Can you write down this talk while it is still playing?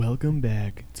Welcome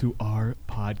back to our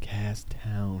podcast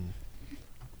town.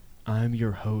 I'm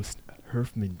your host,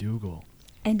 Herfman Dougal.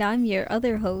 And I'm your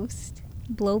other host,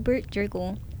 Blowbert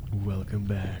Driggle. Welcome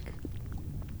back.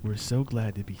 We're so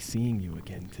glad to be seeing you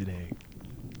again today.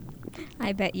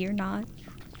 I bet you're not.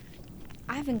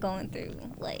 I've been going through,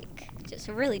 just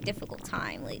a really difficult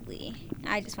time lately.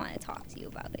 I just want to talk to you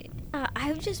about it.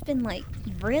 I've just been,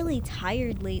 really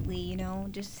tired lately,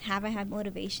 just haven't had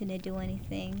motivation to do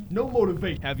anything. No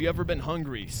motivation. Have you ever been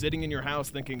hungry, sitting in your house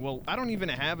thinking, well, I don't even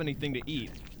have anything to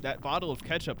eat. That bottle of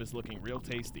ketchup is looking real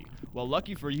tasty. Well,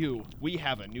 lucky for you, we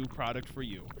have a new product for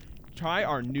you. Try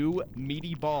our new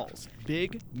meaty balls.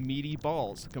 Big, meaty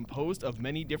balls composed of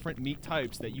many different meat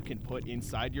types that you can put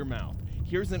inside your mouth.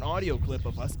 Here's an audio clip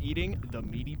of us eating the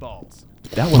meaty balls.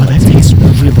 That tastes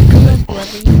really good.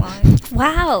 Whatever you want.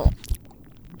 Wow.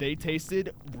 They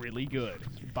tasted really good.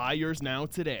 Buy yours now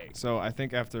today. So I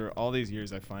think after all these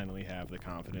years, I finally have the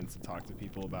confidence to talk to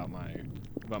people about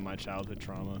my childhood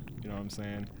trauma. You know what I'm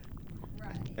saying?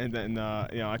 Right. And then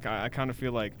I kind of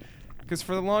feel like, because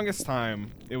for the longest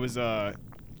time, it was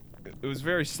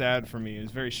very sad for me. It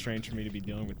was very strange for me to be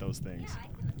dealing with those things.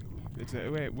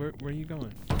 Wait, where are you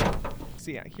going?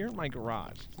 See, here in my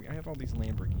garage, I have all these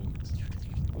Lamborghinis.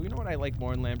 Well, you know what I like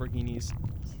more than Lamborghinis?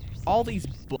 All these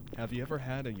Have you ever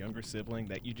had a younger sibling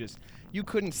that you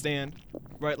couldn't stand,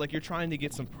 right? Like you're trying to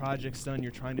get some projects done,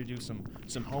 you're trying to do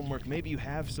some homework. Maybe you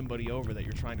have somebody over that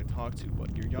you're trying to talk to,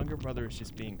 but your younger brother is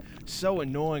just being so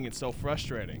annoying and so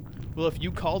frustrating. Well, if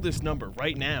you call this number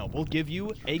right now, we'll give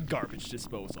you a garbage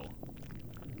disposal.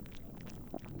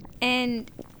 And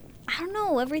I don't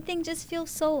know, everything just feels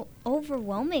so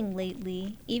overwhelming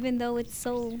lately, even though it's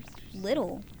so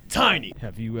little. Tiny!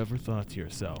 Have you ever thought to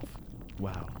yourself,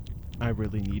 wow, I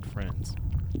really need friends?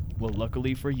 Well,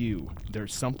 luckily for you,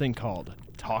 there's something called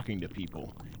talking to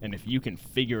people. And if you can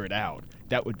figure it out,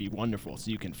 that would be wonderful,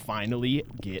 so you can finally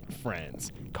get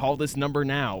friends. Call this number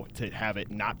now to have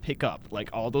it not pick up like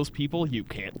all those people you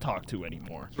can't talk to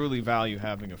anymore. I really value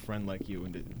having a friend like you,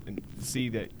 and to see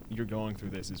that you're going through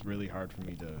this is really hard for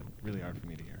me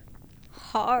to hear.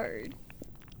 Hard.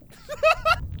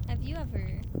 Have you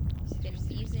ever been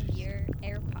using your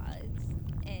AirPods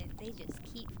and they just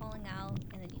keep falling out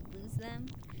and then you lose them?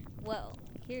 Well,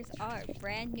 here's our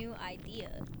brand new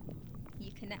idea.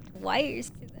 You connect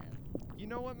wires to them. You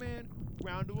know what, man?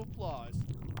 Round of applause.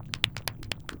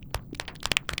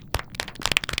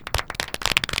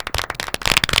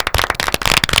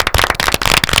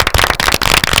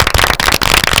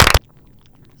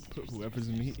 Put whoever's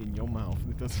meat in your mouth.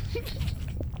 It doesn't.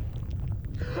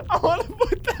 I want to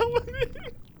put that one in.